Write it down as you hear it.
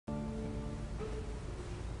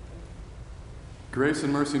Grace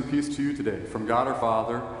and mercy and peace to you today, from God our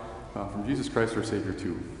Father, from Jesus Christ our Savior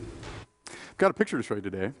too. I've got a picture to show you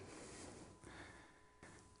today.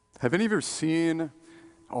 Have any of you ever seen,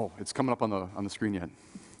 it's coming up on the screen yet.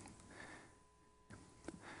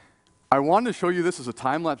 I wanted to show you this as a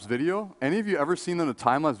time-lapse video. Any of you ever seen the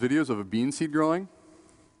time-lapse videos of a bean seed growing?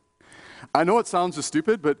 I know it sounds just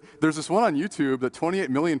stupid, but there's this one on YouTube that 28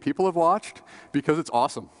 million people have watched because it's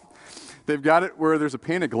awesome. They've got it where there's a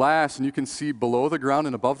pane of glass and you can see below the ground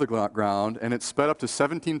and above the ground, and it's sped up to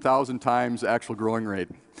 17,000 times the actual growing rate.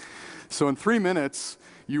 So in 3 minutes,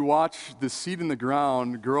 you watch the seed in the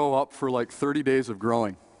ground grow up for like 30 days of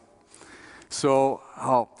growing. So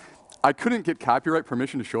I couldn't get copyright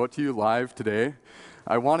permission to show it to you live today.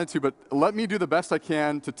 I wanted to, but let me do the best I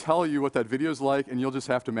can to tell you what that video is like, and you'll just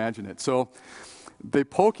have to imagine it. So they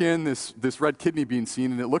poke in this red kidney bean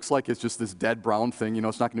seed, and it looks like it's just this dead brown thing. You know,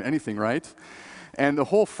 it's not going to do anything, right? And the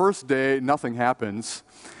whole first day, nothing happens.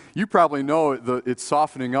 You probably know it's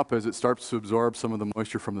softening up as it starts to absorb some of the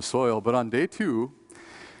moisture from the soil. But on day 2,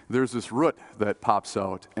 there's this root that pops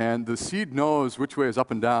out, and the seed knows which way is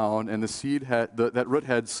up and down, and that root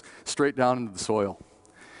heads straight down into the soil.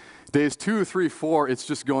 Days 2, 3, 4, it's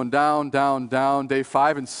just going down, down, down. Day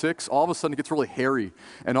 5 and 6, all of a sudden it gets really hairy,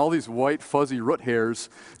 and all these white fuzzy root hairs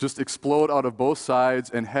just explode out of both sides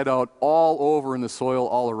and head out all over in the soil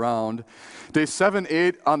all around. Day 7,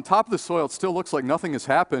 8, on top of the soil, it still looks like nothing has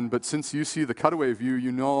happened, but since you see the cutaway view,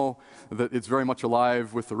 you know that it's very much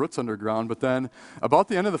alive with the roots underground. But then about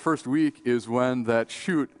the end of the first week is when that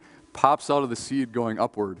shoot pops out of the seed going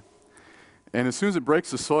upward. And as soon as it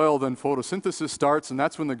breaks the soil, then photosynthesis starts, and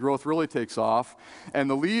that's when the growth really takes off. And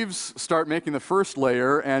the leaves start making the first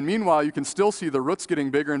layer, and meanwhile, you can still see the roots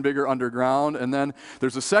getting bigger and bigger underground. And then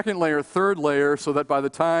there's a second layer, third layer, so that by the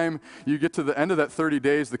time you get to the end of that 30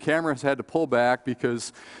 days, the camera has had to pull back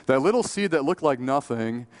because that little seed that looked like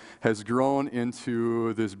nothing has grown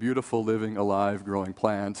into this beautiful, living, alive, growing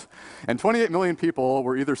plant. And 28 million people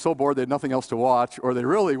were either so bored they had nothing else to watch, or they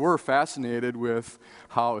really were fascinated with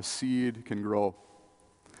how a seed can grow.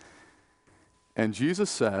 And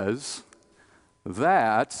Jesus that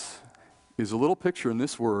is a little picture in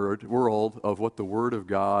this world of what the Word of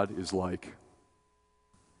God is like.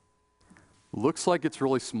 Looks like it's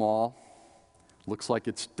really small. Looks like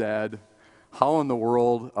it's dead. How in the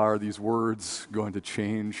world are these words going to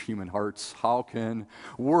change human hearts? How can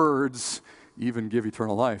words even give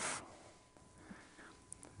eternal life?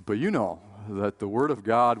 But you know that the Word of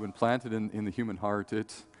God, when planted in the human heart,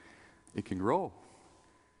 it can grow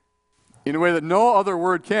in a way that no other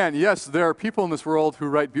word can. Yes, there are people in this world who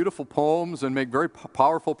write beautiful poems and make very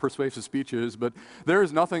powerful, persuasive speeches, but there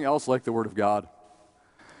is nothing else like the Word of God.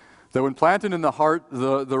 That when planted in the heart,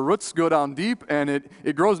 the roots go down deep, and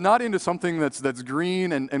it grows not into something that's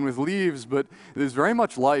green and with leaves, but it is very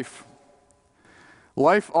much life.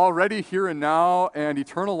 Life already here and now, and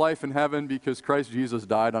eternal life in heaven because Christ Jesus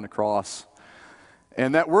died on a cross.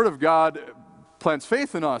 And that Word of God plants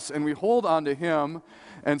faith in us, and we hold on to Him.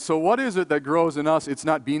 And so what is it that grows in us? It's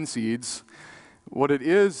not bean seeds. What it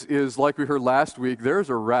is like we heard last week, there's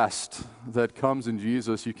a rest that comes in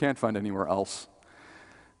Jesus you can't find anywhere else.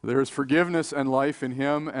 There's forgiveness and life in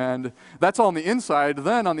Him, and that's all on the inside.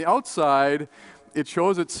 Then on the outside, it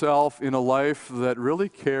shows itself in a life that really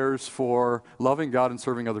cares for loving God and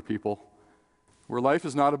serving other people. Where life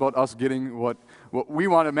is not about us getting what we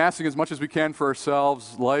want, amassing as much as we can for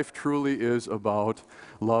ourselves. Life truly is about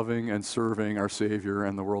loving and serving our Savior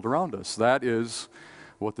and the world around us. That is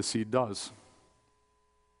what the seed does.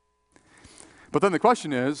 But then the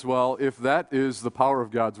question is, well, if that is the power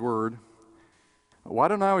of God's Word, why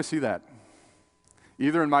don't I always see that?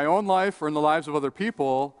 Either in my own life or in the lives of other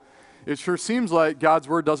people, it sure seems like God's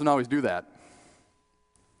Word doesn't always do that.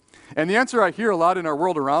 And the answer I hear a lot in our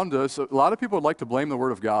world around us, a lot of people would like to blame the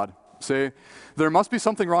Word of God. Say, there must be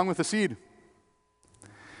something wrong with the seed.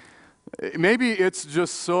 Maybe it's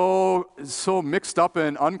just so mixed up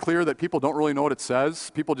and unclear that people don't really know what it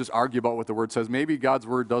says. People just argue about what the Word says. Maybe God's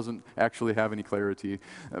Word doesn't actually have any clarity.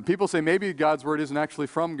 People say maybe God's Word isn't actually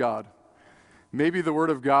from God. Maybe the Word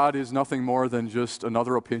of God is nothing more than just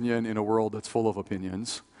another opinion in a world that's full of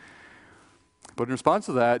opinions. But in response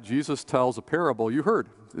to that, Jesus tells a parable you heard.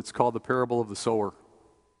 It's called the parable of the sower,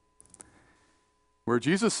 where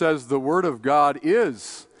Jesus says the Word of God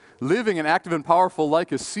is living and active and powerful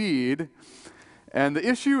like a seed, and the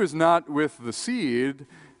issue is not with the seed,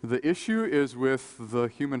 the issue is with the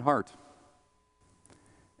human heart.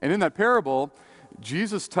 And in that parable,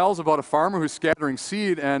 Jesus tells about a farmer who's scattering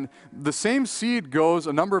seed, and the same seed goes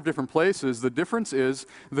a number of different places. The difference is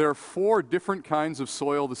there are 4 different kinds of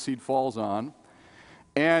soil the seed falls on,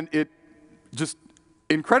 and it just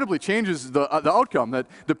incredibly changes the outcome. That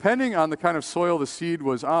depending on the kind of soil the seed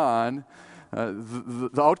was on,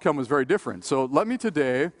 the outcome was very different. So let me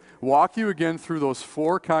today walk you again through those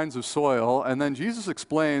 4 kinds of soil, and then Jesus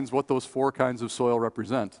explains what those 4 kinds of soil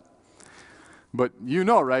represent. But you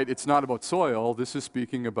know, right, it's not about soil. This is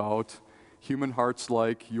speaking about human hearts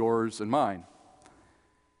like yours and mine.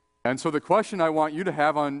 And so the question I want you to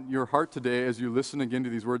have on your heart today as you listen again to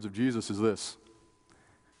these words of Jesus is this: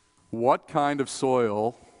 what kind of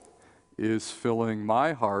soil is filling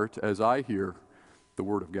my heart as I hear the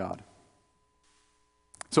Word of God?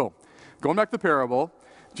 So, going back to the parable,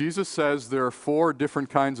 Jesus says there are 4 different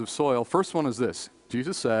kinds of soil. First one is this.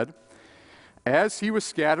 Jesus said, as he was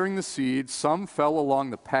scattering the seed, some fell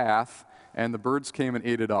along the path, and the birds came and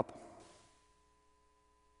ate it up.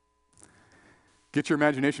 Get your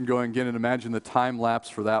imagination going again and imagine the time lapse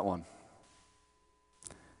for that one.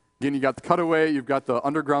 Again, you got the cutaway, you've got the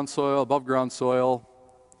underground soil, above ground soil.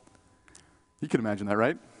 You can imagine that,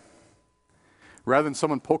 right? Rather than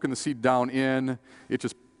someone poking the seed down in, it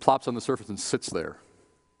just plops on the surface and sits there.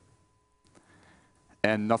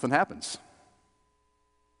 And nothing happens.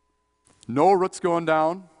 No roots going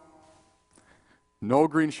down, no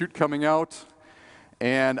green shoot coming out,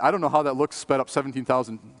 and I don't know how that looks sped up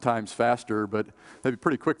 17,000 times faster, but that'd be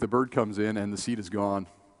pretty quick. The bird comes in and the seed is gone.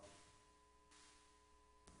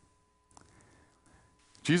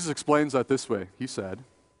 Jesus explains that this way. He said,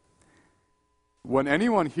 when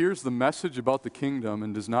anyone hears the message about the kingdom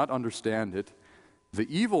and does not understand it, the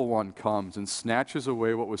evil one comes and snatches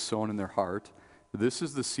away what was sown in their heart. This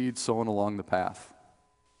is the seed sown along the path.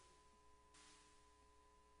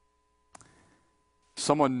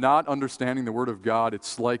 Someone not understanding the Word of God,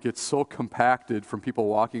 it's like it's so compacted from people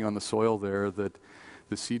walking on the soil there that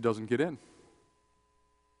the seed doesn't get in.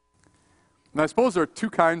 And I suppose there are 2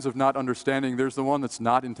 kinds of not understanding. There's the one that's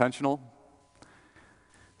not intentional.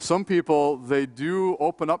 Some people, they do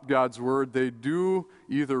open up God's Word. They do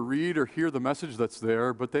either read or hear the message that's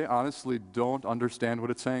there, but they honestly don't understand what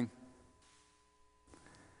it's saying.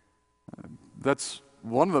 That's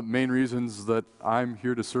one of the main reasons that I'm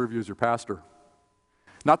here to serve you as your pastor.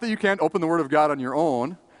 Not that you can't open the Word of God on your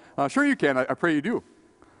own. Sure you can. I pray you do.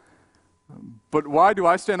 But why do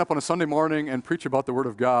I stand up on a Sunday morning and preach about the Word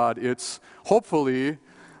of God? It's hopefully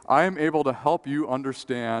I am able to help you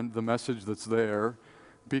understand the message that's there.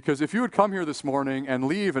 Because if you would come here this morning and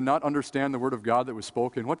leave and not understand the Word of God that was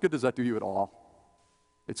spoken, what good does that do you at all?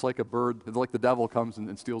 It's like a bird, it's like the devil comes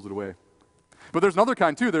and steals it away. But there's another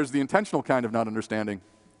kind too. There's the intentional kind of not understanding.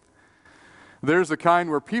 There's the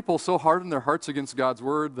kind where people so harden their hearts against God's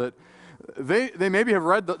Word that they maybe have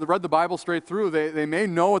read the Bible straight through. They may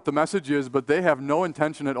know what the message is, but they have no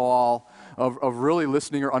intention at all of really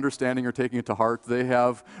listening or understanding or taking it to heart. They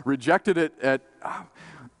have rejected it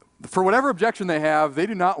for whatever objection they have. They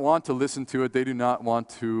do not want to listen to it. They do not want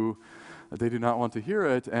to hear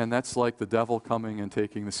it, and that's like the devil coming and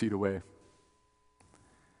taking the seed away.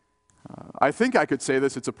 I think I could say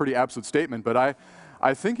this. It's a pretty absolute statement, but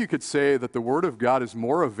I think you could say that the Word of God is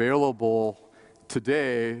more available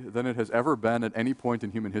today than it has ever been at any point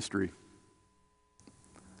in human history.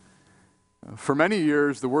 For many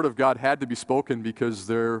years, the Word of God had to be spoken because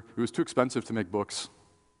it was too expensive to make books.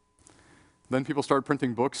 Then people started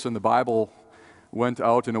printing books, and the Bible went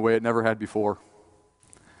out in a way it never had before.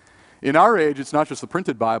 In our age, it's not just the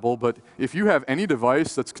printed Bible, but if you have any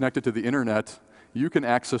device that's connected to the internet, you can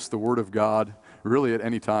access the Word of God really at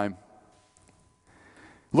any time.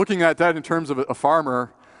 Looking at that in terms of a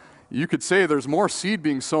farmer, you could say there's more seed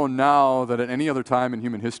being sown now than at any other time in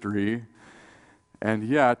human history, and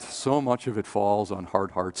yet so much of it falls on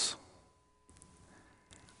hard hearts.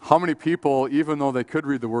 How many people, even though they could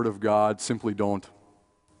read the Word of God, simply don't?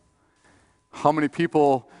 How many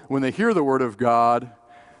people, when they hear the Word of God,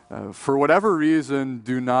 for whatever reason,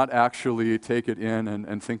 do not actually take it in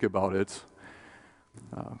and think about it?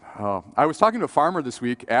 I was talking to a farmer this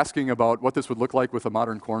week asking about what this would look like with a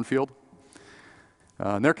modern cornfield.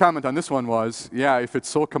 And their comment on this one was, yeah, if it's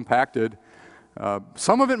so compacted,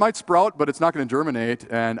 some of it might sprout, but it's not going to germinate.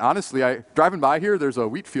 And honestly, driving by here, there's a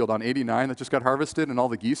wheat field on 89 that just got harvested, and all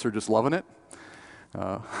the geese are just loving it.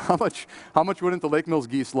 How much wouldn't the Lake Mills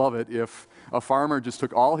geese love it if a farmer just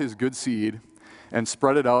took all his good seed and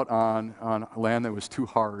spread it out on land that was too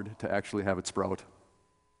hard to actually have it sprout?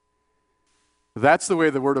 That's the way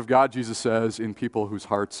the Word of God, Jesus says, in people whose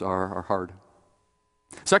hearts are hard.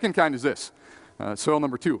 Second kind is this, soil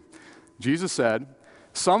number 2. Jesus said,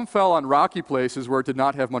 some fell on rocky places where it did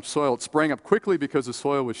not have much soil. It sprang up quickly because the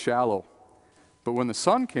soil was shallow. But when the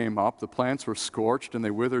sun came up, the plants were scorched and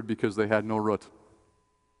they withered because they had no root.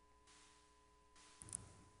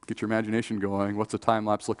 Get your imagination going. What's a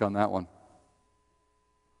time-lapse look on that one?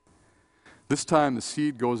 This time the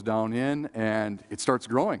seed goes down in and it starts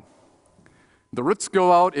growing. The roots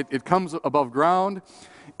go out, it comes above ground.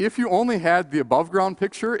 If you only had the above ground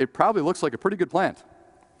picture, it probably looks like a pretty good plant.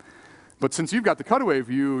 But since you've got the cutaway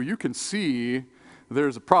view, you can see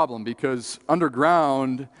there's a problem because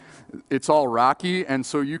underground it's all rocky, and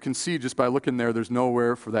so you can see just by looking there's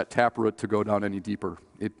nowhere for that taproot to go down any deeper.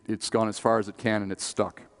 It's gone as far as it can and it's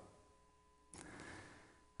stuck.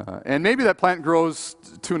 And maybe that plant grows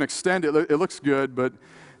to an extent, it looks good, but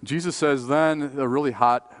Jesus says then a really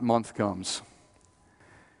hot month comes.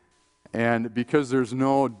 And because there's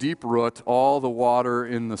no deep root, all the water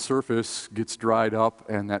in the surface gets dried up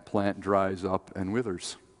and that plant dries up and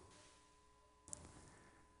withers.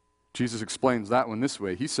 Jesus explains that one this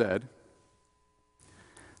way. He said,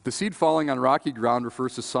 "The seed falling on rocky ground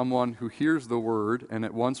refers to someone who hears the word and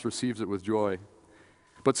at once receives it with joy.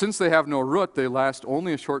 But since they have no root, they last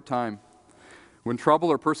only a short time. When trouble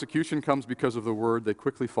or persecution comes because of the word, they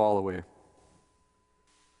quickly fall away."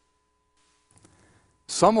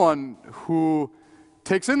 Someone who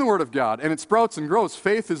takes in the word of God and it sprouts and grows,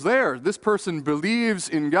 faith is there. This person believes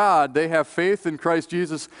in God. They have faith in Christ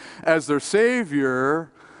Jesus as their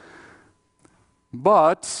Savior.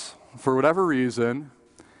 But for whatever reason,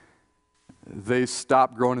 they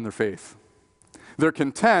stop growing in their faith. They're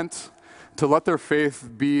content to let their faith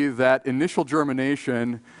be that initial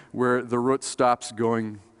germination where the root stops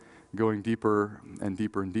going deeper and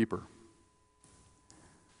deeper and deeper.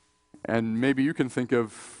 And maybe you can think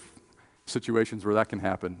of situations where that can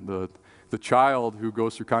happen. The child who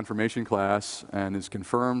goes through confirmation class and is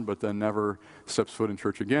confirmed but then never steps foot in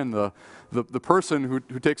church again. The person who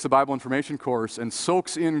takes the Bible information course and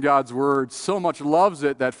soaks in God's Word, so much loves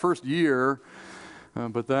it that first year,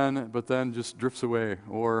 but then just drifts away.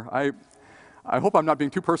 Or I hope I'm not being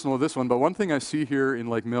too personal with this one, but one thing I see here in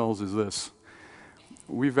Lake Mills is this.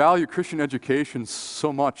 We value Christian education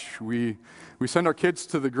so much. We send our kids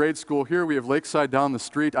to the grade school here. We have Lakeside down the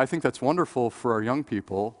street. I think that's wonderful for our young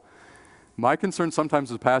people. My concern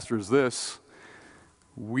sometimes as a pastor is this.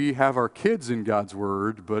 We have our kids in God's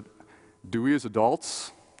Word, but do we as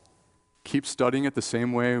adults keep studying it the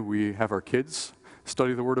same way we have our kids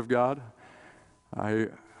study the Word of God? I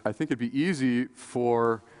think it'd be easy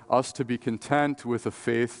for us to be content with a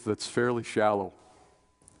faith that's fairly shallow.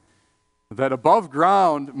 That above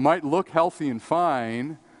ground might look healthy and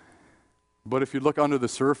fine, but if you look under the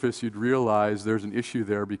surface, you'd realize there's an issue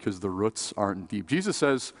there because the roots aren't deep. Jesus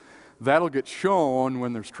says that'll get shown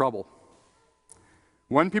when there's trouble.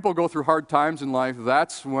 When people go through hard times in life,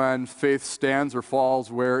 that's when faith stands or falls,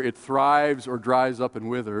 where it thrives or dries up and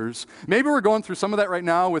withers. Maybe we're going through some of that right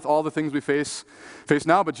now with all the things we face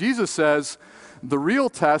now, but Jesus says the real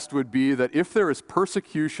test would be that if there is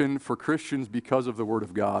persecution for Christians because of the Word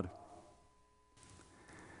of God.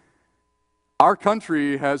 Our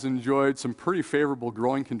country has enjoyed some pretty favorable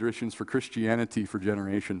growing conditions for Christianity for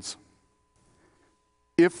generations.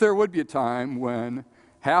 If there would be a time when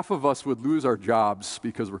half of us would lose our jobs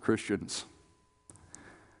because we're Christians,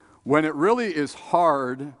 when it really is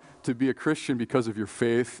hard to be a Christian because of your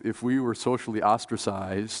faith if we were socially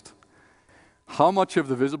ostracized, how much of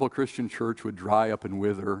the visible Christian church would dry up and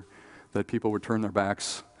wither that people would turn their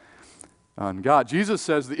backs on God? Jesus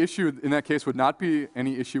says the issue in that case would not be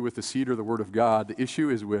any issue with the seed or the Word of God. The issue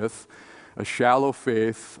is with a shallow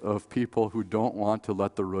faith of people who don't want to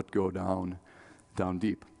let the root go down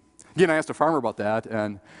deep. Again, I asked a farmer about that,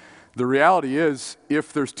 and the reality is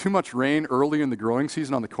if there's too much rain early in the growing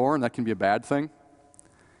season on the corn, that can be a bad thing.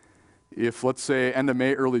 If, let's say, end of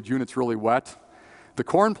May, early June, it's really wet, the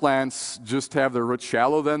corn plants just have their roots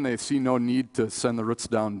shallow then. They see no need to send the roots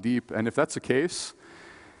down deep. And if that's the case,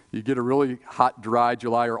 you get a really hot, dry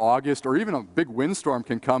July or August, or even a big windstorm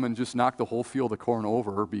can come and just knock the whole field of corn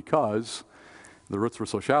over because the roots were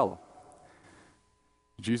so shallow.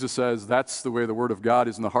 Jesus says that's the way the Word of God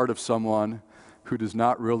is in the heart of someone who does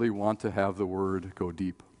not really want to have the Word go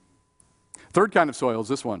deep. Third kind of soil is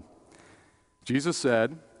this one. Jesus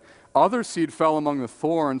said, "Other seed fell among the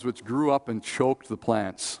thorns which grew up and choked the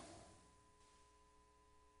plants."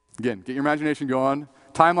 Again, get your imagination going.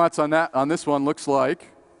 Time lapse on this one looks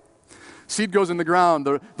like seed goes in the ground,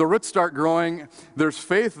 the roots start growing, there's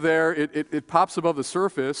faith there, it pops above the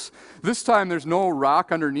surface. This time there's no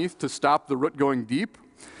rock underneath to stop the root going deep.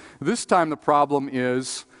 This time the problem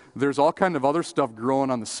is there's all kind of other stuff growing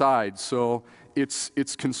on the side, so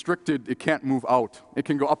it's constricted, it can't move out. It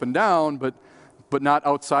can go up and down, but not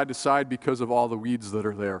outside to side because of all the weeds that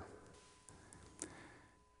are there.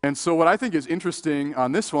 And so what I think is interesting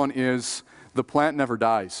on this one is the plant never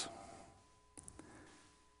dies.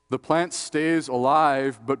 the plant stays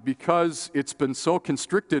alive, but because it's been so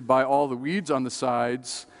constricted by all the weeds on the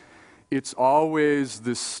sides, it's always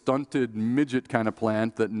this stunted midget kind of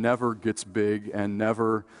plant that never gets big and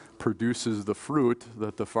never produces the fruit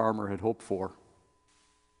that the farmer had hoped for.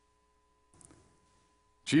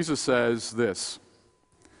 Jesus says this: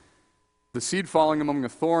 the seed falling among the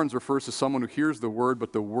thorns refers to someone who hears the word,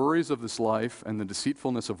 but the worries of this life and the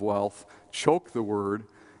deceitfulness of wealth choke the word,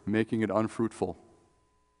 making it unfruitful.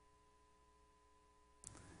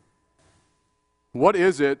 What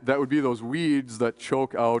is it that would be those weeds that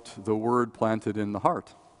choke out the word planted in the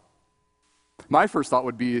heart? My first thought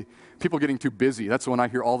would be people getting too busy. That's the one I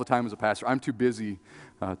hear all the time as a pastor. I'm too busy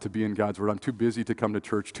to be in God's word. I'm too busy to come to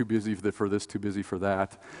church, too busy for this, too busy for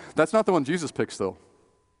that. That's not the one Jesus picks, though.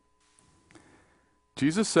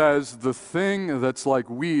 Jesus says the thing that's like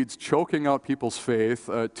weeds choking out people's faith,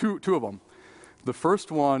 two of them. The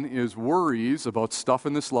first one is worries about stuff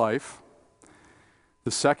in this life. The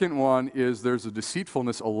second one is there's a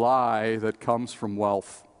deceitfulness, a lie that comes from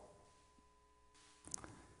wealth.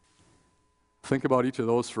 Think about each of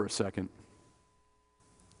those for a second.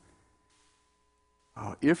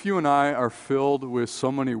 If you and I are filled with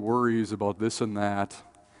so many worries about this and that,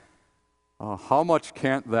 how much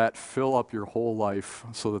can't that fill up your whole life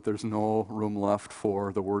so that there's no room left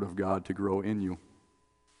for the Word of God to grow in you?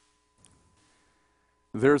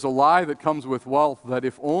 There's a lie that comes with wealth that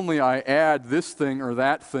if only I add this thing or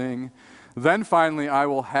that thing, then finally I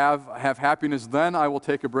will have happiness, then I will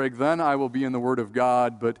take a break, then I will be in the Word of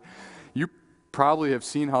God. But you probably have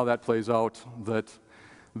seen how that plays out, that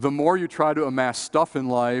the more you try to amass stuff in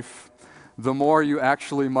life, the more you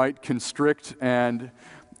actually might constrict and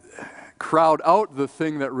crowd out the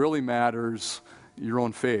thing that really matters, your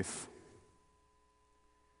own faith.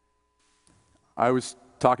 I was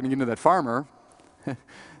talking again to that farmer.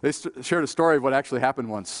 They shared a story of what actually happened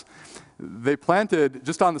once. They planted,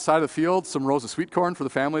 just on the side of the field, some rows of sweet corn for the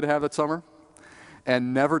family to have that summer,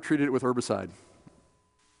 and never treated it with herbicide.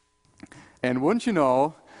 And wouldn't you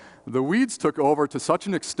know, the weeds took over to such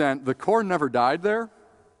an extent, the corn never died there,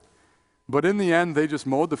 but in the end, they just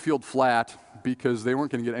mowed the field flat because they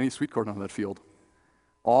weren't going to get any sweet corn out of that field.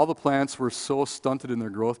 All the plants were so stunted in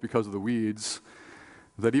their growth because of the weeds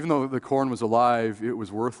that even though the corn was alive, it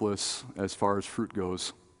was worthless as far as fruit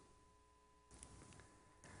goes.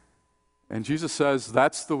 And Jesus says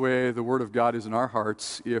that's the way the Word of God is in our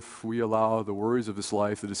hearts if we allow the worries of this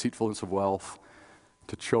life, the deceitfulness of wealth,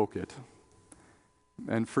 to choke it.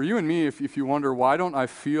 And for you and me, if you wonder, why don't I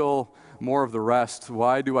feel more of the rest?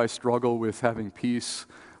 Why do I struggle with having peace?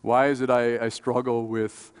 Why is it I struggle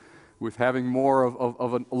with having more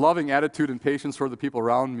of a loving attitude and patience toward the people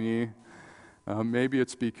around me? Maybe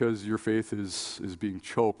it's because your faith is being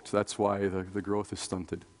choked. That's why the growth is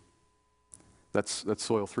stunted. That's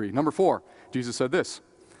soil 3. Number 4, Jesus said this: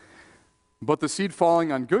 but the seed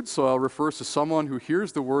falling on good soil refers to someone who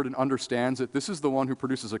hears the word and understands it. This is the one who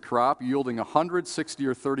produces a crop yielding 160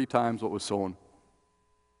 or 30 times what was sown.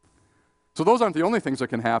 So those aren't the only things that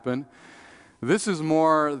can happen. This is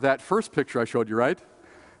more that first picture I showed you, right?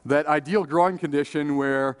 That ideal growing condition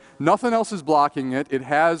where nothing else is blocking it. It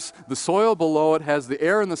has the soil below, it has the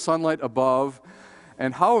air and the sunlight above.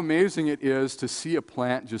 And how amazing it is to see a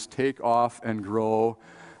plant just take off and grow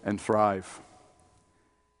and thrive.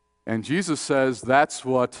 And Jesus says that's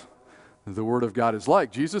what the Word of God is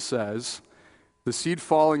like. Jesus says the seed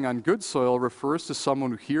falling on good soil refers to someone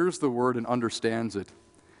who hears the Word and understands it.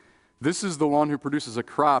 This is the one who produces a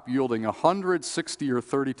crop yielding 160 or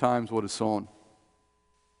 30 times what is sown.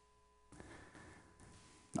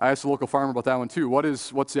 I asked a local farmer about that one too.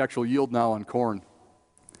 What's the actual yield now on corn?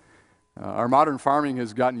 Our modern farming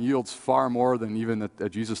has gotten yields far more than even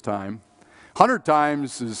at Jesus' time. 100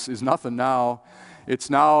 times is nothing now. It's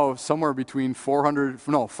now somewhere between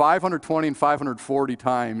 520 and 540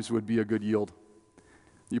 times would be a good yield.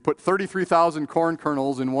 You put 33,000 corn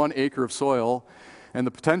kernels in 1 acre of soil, and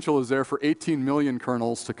the potential is there for 18 million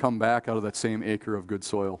kernels to come back out of that same acre of good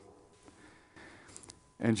soil.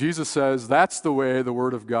 And Jesus says that's the way the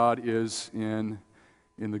Word of God is in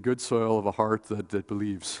the good soil of a heart that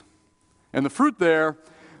believes. And the fruit there,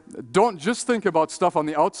 don't just think about stuff on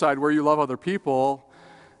the outside where you love other people.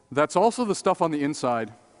 That's also the stuff on the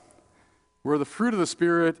inside, where the fruit of the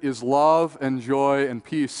Spirit is love and joy and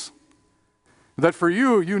peace. That for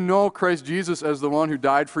you, you know Christ Jesus as the one who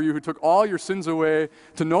died for you, who took all your sins away,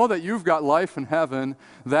 to know that you've got life in heaven.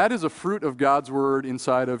 That is a fruit of God's Word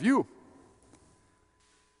inside of you.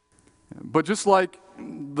 But just like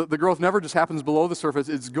the growth never just happens below the surface,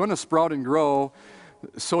 it's going to sprout and grow,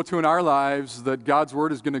 so too in our lives that God's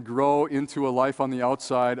Word is going to grow into a life on the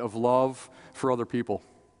outside of love for other people.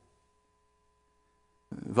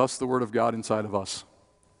 thus the Word of God inside of us.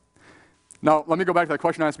 Now, let me go back to that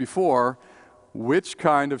question I asked before. Which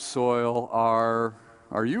kind of soil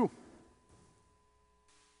are you?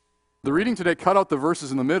 The reading today cut out the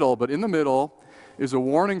verses in the middle, but in the middle is a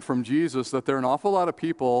warning from Jesus that there are an awful lot of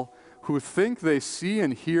people who think they see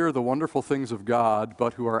and hear the wonderful things of God,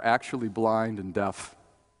 but who are actually blind and deaf.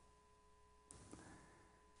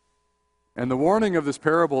 And the warning of this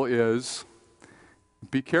parable is,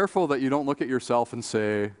 be careful that you don't look at yourself and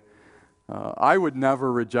say, I would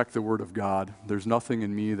never reject the Word of God. There's nothing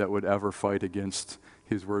in me that would ever fight against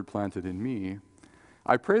His Word planted in me.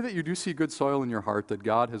 I pray that you do see good soil in your heart, that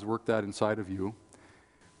God has worked that inside of you.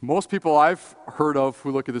 Most people I've heard of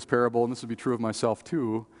who look at this parable, and this would be true of myself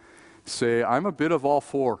too, say, I'm a bit of all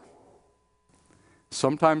four.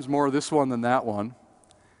 Sometimes more this one than that one.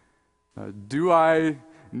 Do I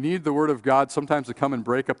need the Word of God sometimes to come and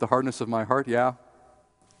break up the hardness of my heart? Yeah.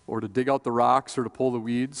 Or to dig out the rocks or to pull the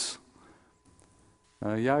weeds?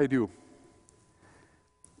 Yeah, I do.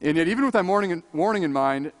 And yet, even with that warning in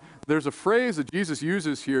mind, there's a phrase that Jesus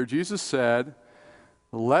uses here. Jesus said,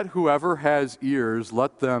 let whoever has ears,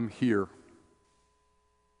 let them hear.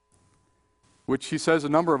 Which he says a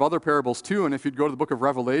number of other parables too, and if you'd go to the book of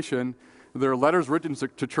Revelation, there are letters written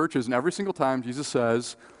to churches, and every single time Jesus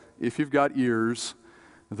says, if you've got ears,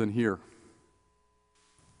 then hear.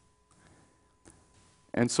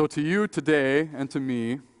 And so to you today and to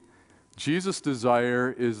me, Jesus'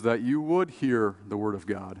 desire is that you would hear the Word of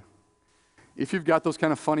God. If you've got those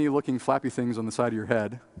kind of funny-looking flappy things on the side of your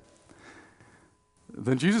head,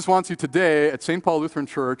 then Jesus wants you today at St. Paul Lutheran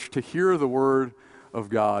Church to hear the Word of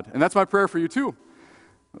God. And that's my prayer for you too,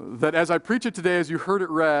 that as I preach it today, as you heard it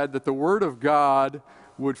read, that the Word of God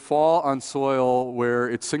would fall on soil where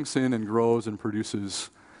it sinks in and grows and produces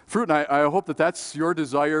fruit. And I hope that that's your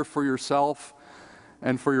desire for yourself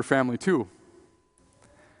and for your family too.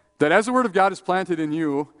 That as the Word of God is planted in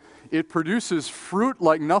you, it produces fruit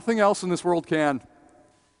like nothing else in this world can.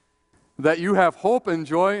 That you have hope and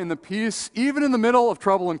joy in the peace, even in the middle of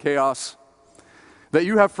trouble and chaos. That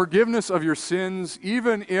you have forgiveness of your sins,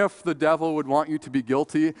 even if the devil would want you to be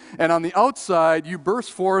guilty. And on the outside, you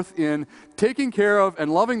burst forth in taking care of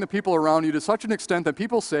and loving the people around you to such an extent that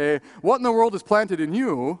people say, what in the world is planted in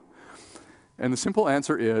you? And the simple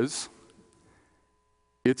answer is,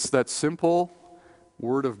 it's that simple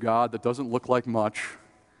Word of God that doesn't look like much,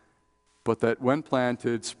 but that when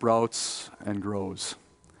planted sprouts and grows.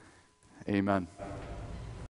 Amen.